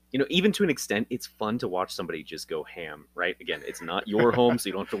even to an extent, it's fun to watch somebody just go ham, right? Again, it's not your home, so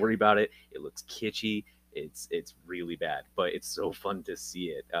you don't have to worry about it. It looks kitschy. It's really bad, but it's so fun to see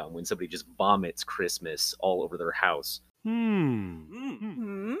it when somebody just vomits Christmas all over their house.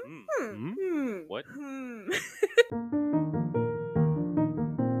 What?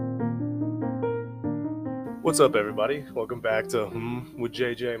 What's up, everybody? Welcome back to with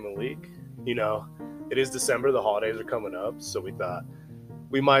JJ and Malik. It is December. The holidays are coming up, so we thought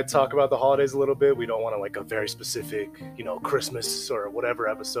we might talk about the holidays a little bit. We don't want to like a very specific, Christmas or whatever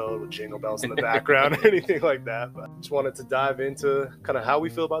episode with jingle bells in the background or anything like that. But just wanted to dive into kind of how we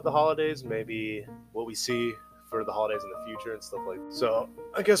feel about the holidays, maybe what we see for the holidays in the future and stuff like that. So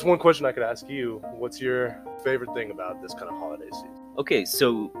I guess one question I could ask you, what's your favorite thing about this kind of holiday season? Okay,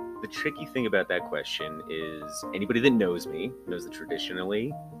 so the tricky thing about that question is anybody that knows me knows that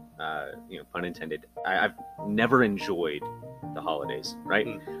traditionally, pun intended, I've never enjoyed the holidays, right?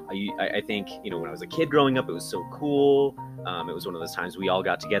 I think, when I was a kid growing up, it was so cool. It was one of those times we all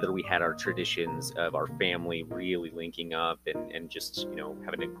got together. We had our traditions of our family really linking up and just,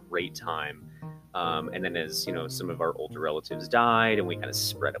 having a great time. And then as, some of our older relatives died and we kind of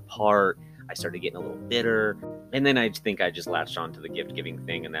spread apart, I started getting a little bitter. And then I think I just latched on to the gift giving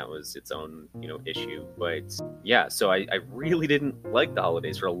thing, and that was its own, issue. But yeah, so I really didn't like the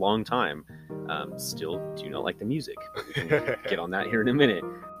holidays for a long time. Still do not like the music. We can get on that here in a minute.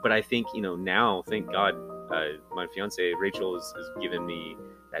 But I think, now, thank God, my fiance Rachel has given me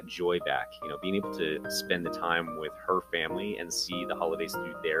that joy back, being able to spend the time with her family and see the holidays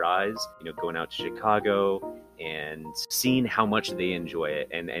through their eyes, going out to Chicago and seeing how much they enjoy it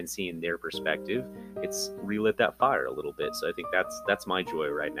and seeing their perspective. It's relit that fire a little bit. So I think that's my joy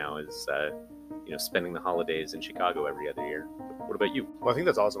right now is, spending the holidays in Chicago every other year. What about you? Well, I think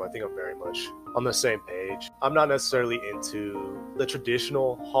that's awesome. I think I'm very much on the same page. I'm not necessarily into the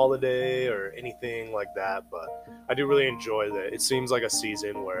traditional holiday or anything like that, but I do really enjoy that. It seems like a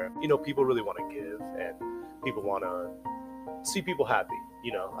season where, people really want to give and people want to see people happy.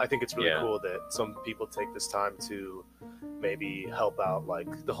 I think it's really cool that some people take this time to maybe help out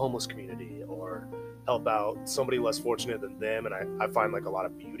like the homeless community or help out somebody less fortunate than them. And I find like a lot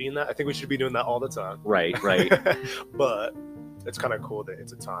of beauty in that. I think we should be doing that all the time. Right. But it's kind of cool that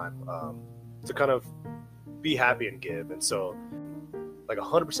it's a time to kind of be happy and give. And so like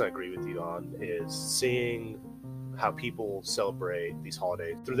 100% agree with you on is seeing how people celebrate these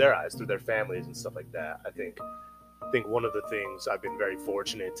holidays through their eyes, through their families and stuff like that. I think one of the things I've been very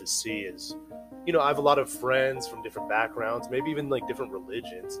fortunate to see is, I have a lot of friends from different backgrounds, maybe even like different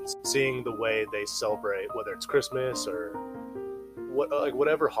religions, and seeing the way they celebrate, whether it's Christmas or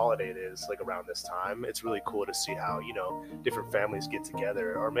whatever holiday it is, like around this time, it's really cool to see how, different families get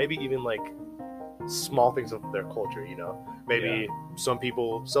together, or maybe even like small things of their culture, maybe some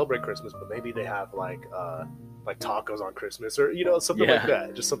people celebrate Christmas, but maybe they have like tacos on Christmas or something like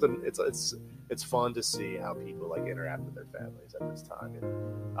that. Just something. It's fun to see how people like interact with their families at this time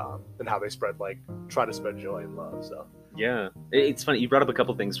and how they try to spread joy and love. So yeah, it's funny you brought up a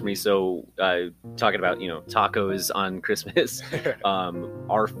couple things for me. So talking about tacos on Christmas,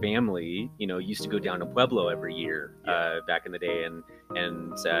 our family used to go down to Pueblo every year back in the day, and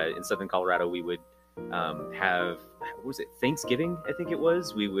in southern Colorado we would have, what was it, Thanksgiving, I think it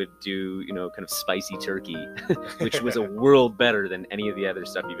was, we would do kind of spicy turkey which was a world better than any of the other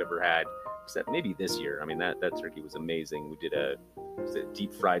stuff you've ever had, except maybe this year. I mean, that turkey was amazing. We did a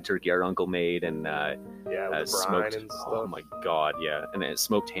deep fried turkey our uncle made, and with smoked and stuff. Oh my god, yeah, and a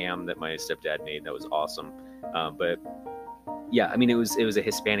smoked ham that my stepdad made. That was awesome. But yeah, I mean, it was a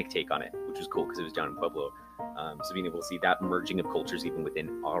Hispanic take on it, which was cool because it was down in Pueblo. So being able to see that merging of cultures even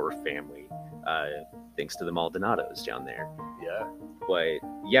within our family, thanks to the Maldonados down there. Yeah. But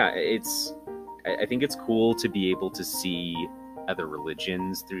yeah, I think it's cool to be able to see other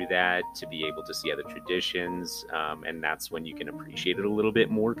religions through that, to be able to see other traditions, and that's when you can appreciate it a little bit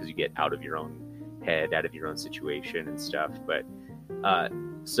more because you get out of your own head, out of your own situation and stuff. But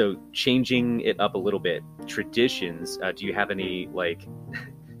so changing it up a little bit, traditions, do you have any like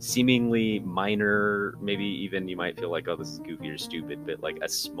seemingly minor, maybe even you might feel like, oh, this is goofy or stupid, but like a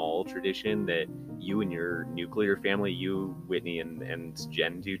small tradition that you and your nuclear family, you, Whitney, and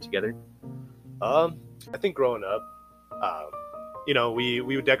Jen do together? I think growing up, we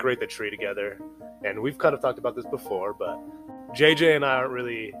would decorate the tree together, and we've kind of talked about this before, but JJ and I aren't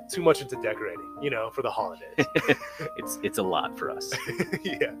really too much into decorating, for the holidays. It's a lot for us.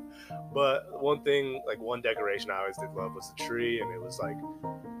 Yeah. But one decoration I always did love was the tree, and it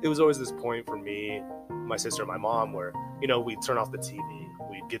was always this point for me, my sister and my mom where, we'd turn off the TV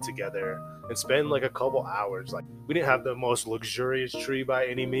we'd get together and spend like a couple hours. Like, we didn't have the most luxurious tree by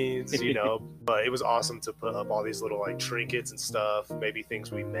any means, but it was awesome to put up all these little like trinkets and stuff, maybe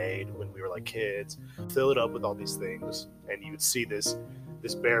things we made when we were like kids, fill it up with all these things, and you would see this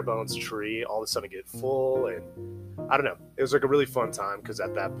bare bones tree all of a sudden get full. And I don't know, it was like a really fun time, because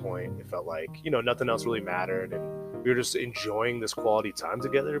at that point it felt like, nothing else really mattered, and we were just enjoying this quality time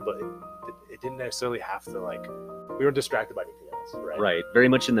together. But it didn't necessarily have to, like, we weren't distracted by anything else, right? Right, very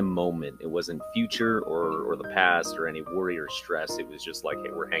much in the moment. It wasn't future or the past or any worry or stress. It was just like,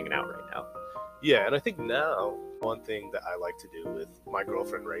 hey, we're hanging out right now. Yeah, and I think now one thing that I like to do with my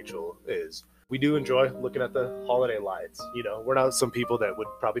girlfriend Rachel is we do enjoy looking at the holiday lights. We're not some people that would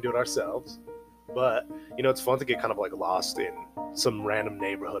probably do it ourselves, but it's fun to get kind of like lost in some random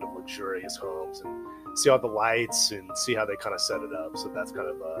neighborhood of luxurious homes and see all the lights and see how they kind of set it up. So that's kind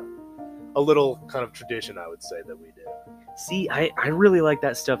of a little kind of tradition, I would say, that we do. See, I really like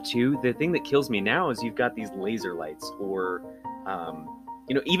that stuff too. The thing that kills me now is you've got these laser lights, or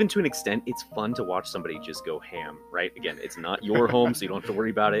even to an extent, it's fun to watch somebody just go ham, right? Again, it's not your home, so you don't have to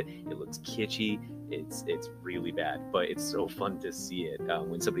worry about it. It looks kitschy. It's really bad, but it's so fun to see it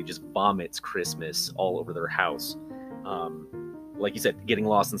when somebody just vomits Christmas all over their house. Like you said, getting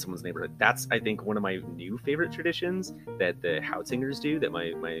lost in someone's neighborhood. That's, I think, one of my new favorite traditions that the Houtzingers do, that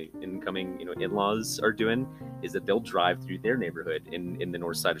my incoming in-laws are doing, is that they'll drive through their neighborhood in the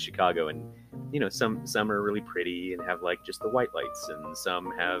north side of Chicago, and some are really pretty and have like just the white lights, and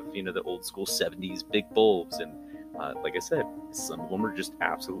some have the old school 70s big bulbs, and like I said, some of them are just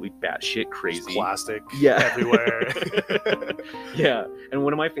absolutely batshit crazy. Just plastic everywhere. Yeah, and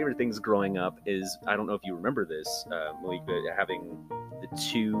one of my favorite things growing up is, I don't know if you remember this, Malik, but having the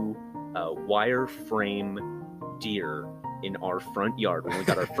two wire frame deer in our front yard when we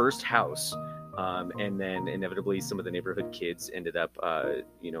got our first house. And then inevitably some of the neighborhood kids ended up,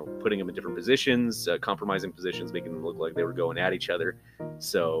 putting them in different positions, compromising positions, making them look like they were going at each other.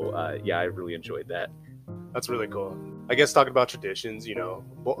 So, I really enjoyed that. That's really cool. I guess talking about traditions,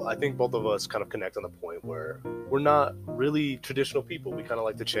 I think both of us kind of connect on the point where we're not really traditional people. We kind of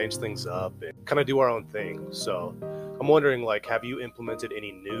like to change things up and kind of do our own thing. So I'm wondering, like, have you implemented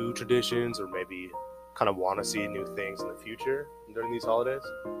any new traditions, or maybe kind of want to see new things in the future during these holidays?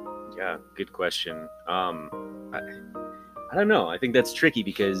 Yeah, good question. I don't know. I think that's tricky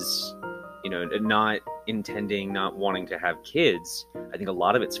because, not wanting to have kids, I think a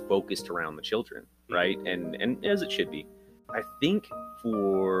lot of it's focused around the children, right? And as it should be. I think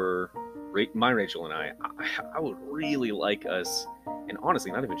for my Rachel and I would really like us, and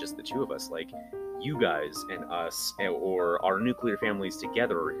honestly, not even just the two of us, like you guys and us, or our nuclear families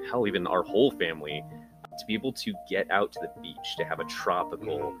together, or hell, even our whole family, to be able to get out to the beach, to have a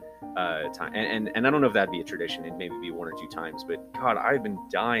tropical time. And I don't know if that'd be a tradition. It'd maybe be one or two times, but God, I've been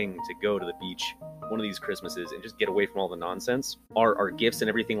dying to go to the beach one of these Christmases and just get away from all the nonsense. Our gifts and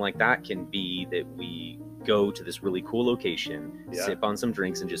everything like that can be that we go to this really cool location, sip on some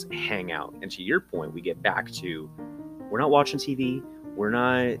drinks, and just hang out. And to your point, we get back to, we're not watching TV. We're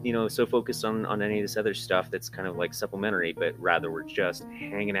not, so focused on any of this other stuff that's kind of like supplementary, but rather we're just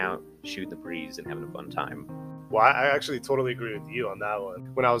hanging out, shooting the breeze, and having a fun time. Well, I actually totally agree with you on that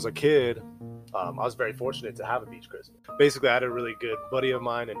one. When I was a kid, I was very fortunate to have a beach Christmas. Basically, I had a really good buddy of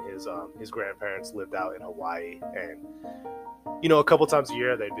mine, and his grandparents lived out in Hawaii. And, a couple times a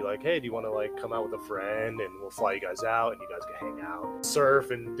year, they'd be like, hey, do you want to like come out with a friend, and we'll fly you guys out, and you guys can hang out,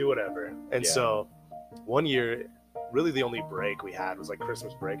 surf, and do whatever. And so one year, really the only break we had was like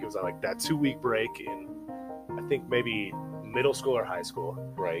Christmas break. It was like that 2-week break in, I think, maybe middle school or high school.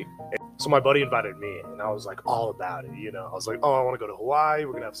 Right. And so my buddy invited me, and I was like all about it. I was like, oh, I want to go to Hawaii.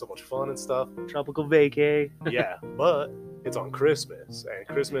 We're going to have so much fun and stuff. Tropical vacay. Yeah, but it's on Christmas, and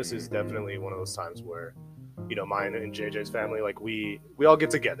Christmas is definitely one of those times where, mine and JJ's family, like we all get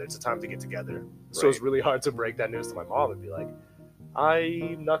together. It's a time to get together. So it's really hard to break that news to my mom and be like,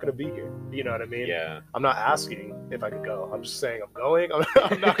 I'm not going to be here. You know what I mean? Yeah. I'm not asking if I could go. I'm just saying I'm going.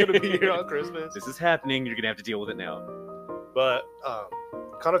 I'm not going to be here on Christmas. This is happening. You're going to have to deal with it now. But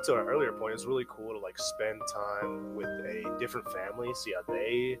kind of to our earlier point, it's really cool to like spend time with a different family, see how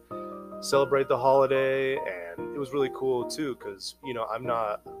they celebrate the holiday. And it was really cool too, because, I'm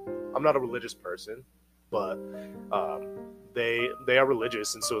not a religious person, but they are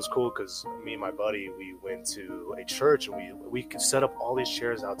religious, and so it's cool because me and my buddy, we went to a church, and we could set up all these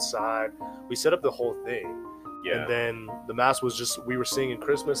chairs outside. We set up the whole thing. And then the mass was just, we were singing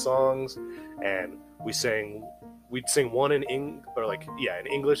Christmas songs, and we'd sing one in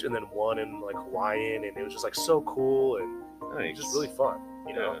English, and then one in like Hawaiian, and it was just like so cool, and it was just really fun,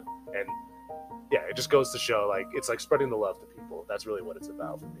 And yeah, it just goes to show, like, it's like spreading the love to people. That's really what it's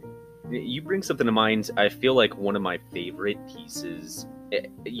about for me. You bring something to mind. I feel like one of my favorite pieces,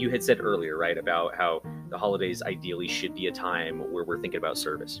 you had said earlier, right, about how the holidays ideally should be a time where we're thinking about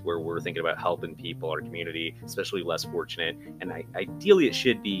service, where we're thinking about helping people, our community, especially less fortunate. And ideally it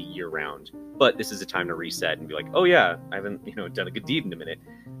should be year round. But this is a time to reset and be like, oh yeah, I haven't, done a good deed in a minute.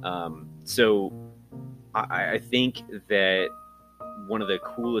 So I think that one of the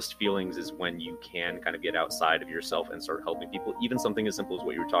coolest feelings is when you can kind of get outside of yourself and start helping people. Even something as simple as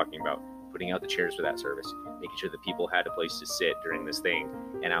what you were talking about, putting out the chairs for that service, making sure that people had a place to sit during this thing.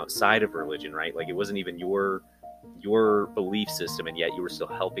 And outside of religion, right? Like, it wasn't even your belief system, and yet you were still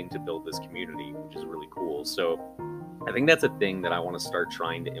helping to build this community, which is really cool. So I think that's a thing that I want to start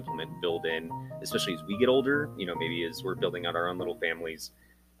trying to implement, build in, especially as we get older, maybe as we're building out our own little families,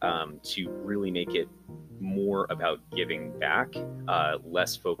 to really make it more about giving back,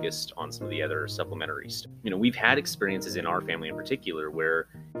 less focused on some of the other supplementary stuff. We've had experiences in our family in particular where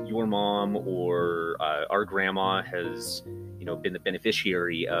your mom or our grandma has, been the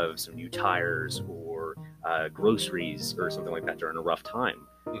beneficiary of some new tires or groceries or something like that during a rough time.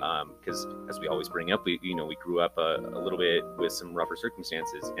 Because as we always bring up, we grew up a little bit with some rougher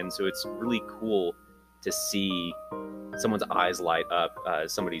circumstances, and so it's really cool to see someone's eyes light up,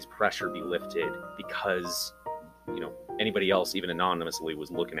 somebody's pressure be lifted because, anybody else, even anonymously,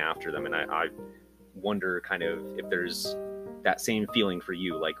 was looking after them. And I wonder kind of if there's that same feeling for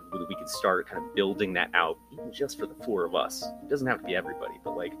you, like we could start kind of building that out, even just for the four of us. It doesn't have to be everybody,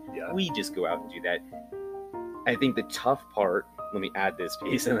 but we just go out and do that. I think the tough part, let me add this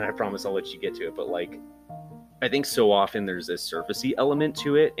piece and then I promise I'll let you get to it, but I think so often there's a surfacey element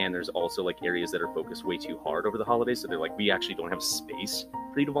to it, and there's also areas that are focused way too hard over the holidays. So they're like, we actually don't have space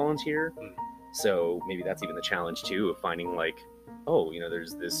for you to volunteer. So maybe that's even the challenge too, of finding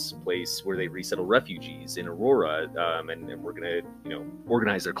there's this place where they resettle refugees in Aurora, and we're gonna,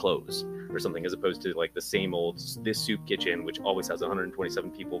 organize their clothes or something, as opposed to the same old, this soup kitchen, which always has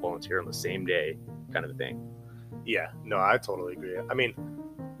 127 people volunteer on the same day, kind of a thing. Yeah, no, I totally agree. I mean,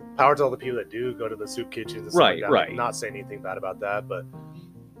 power to all the people that do go to the soup kitchens and stuff right, like that. Right. I'm not saying anything bad about that, but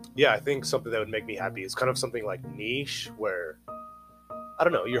yeah, I think something that would make me happy is kind of something like niche, where I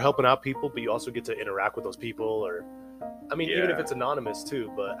don't know, you're helping out people, but you also get to interact with those people, or even if it's anonymous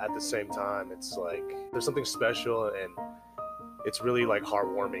too, but at the same time, it's there's something special, and it's really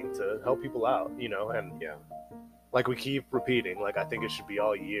heartwarming to help people out, and yeah. We keep repeating, I think it should be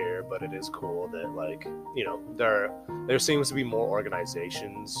all year, but it is cool that there seems to be more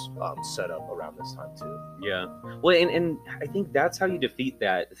organizations set up around this time too. Yeah, well, and I think that's how you defeat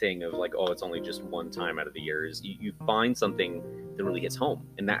that thing of it's only just one time out of the year, is you find something that really hits home.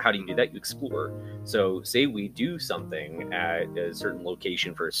 And how do you do that? You explore. So say we do something at a certain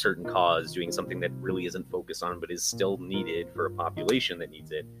location for a certain cause, doing something that really isn't focused on but is still needed for a population that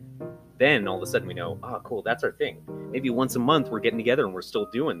needs it. Then all of a sudden we know, oh, cool, that's our thing. Maybe once a month we're getting together and we're still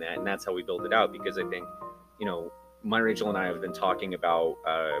doing that, and that's how we build it out. Because I think, Rachel and I have been talking about,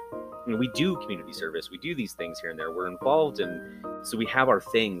 we do community service, we do these things here and there, we're involved, and so we have our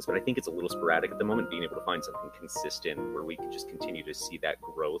things, but I think it's a little sporadic at the moment. Being able to find something consistent where we can just continue to see that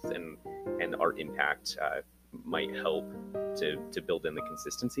growth and our impact might help to build in the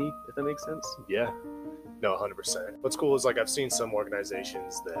consistency, if that makes sense. Yeah. No, 100%. What's cool is I've seen some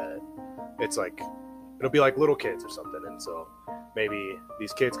organizations that it's it'll be little kids or something, and so maybe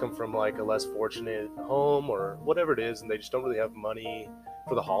these kids come from a less fortunate home or whatever it is, and they just don't really have money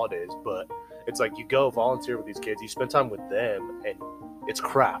for the holidays, but it's you go volunteer with these kids, you spend time with them, and it's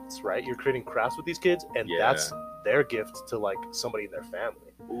crafts, right? You're creating crafts with these kids, and that's their gift to somebody in their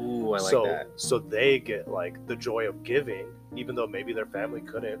family. Ooh, I like that. So they get the joy of giving, even though maybe their family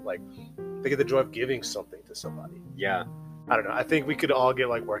couldn't. They get the joy of giving something to somebody. Yeah. I don't know. I think we could all get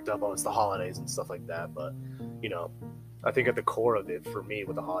worked up on it's the holidays and stuff like that, but I think at the core of it, for me,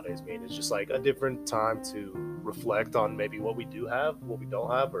 what the holidays mean is just a different time to reflect on maybe what we do have, what we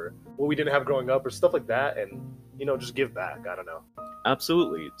don't have, or what we didn't have growing up, or stuff like that, and just give back. I don't know.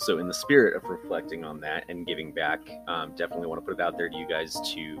 Absolutely. So in the spirit of reflecting on that and giving back, definitely want to put it out there to you guys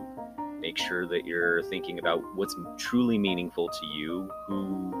to make sure that you're thinking about what's truly meaningful to you,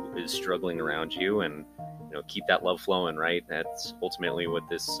 who is struggling around you, and keep that love flowing, right? That's ultimately what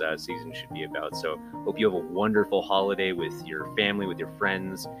this season should be about. So hope you have a wonderful holiday with your family, with your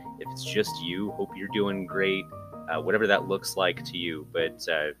friends. If it's just you, hope you're doing great, whatever that looks like to you. But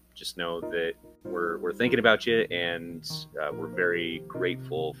just know that we're thinking about you, and we're very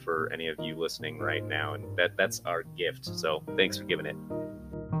grateful for any of you listening right now, and that's our gift. So thanks for giving it.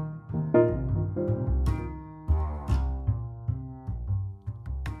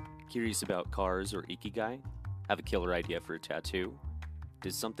 Curious about cars or ikigai? Have a killer idea for a tattoo?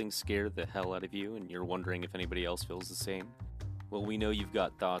 Does something scare the hell out of you and you're wondering if anybody else feels the same? Well, we know you've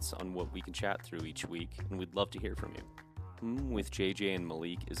got thoughts on what we can chat through each week, and we'd love to hear from you. With JJ and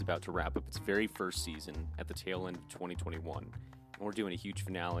Malik is about to wrap up its very first season at the tail end of 2021, and we're doing a huge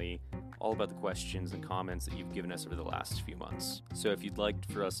finale all about the questions and comments that you've given us over the last few months. So if you'd like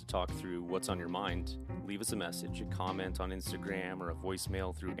for us to talk through what's on your mind, leave us a message, a comment on Instagram, or a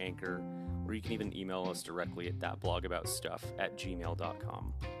voicemail through Anchor, or you can even email us directly at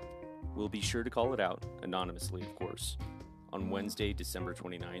thatblogaboutstuff@gmail.com. We'll be sure to call it out, anonymously of course, on Wednesday, December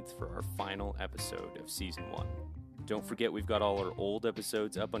 29th for our final episode of Season 1. Don't forget we've got all our old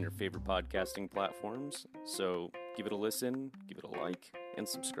episodes up on your favorite podcasting platforms, so give it a listen, give it a like, and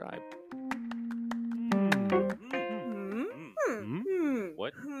subscribe.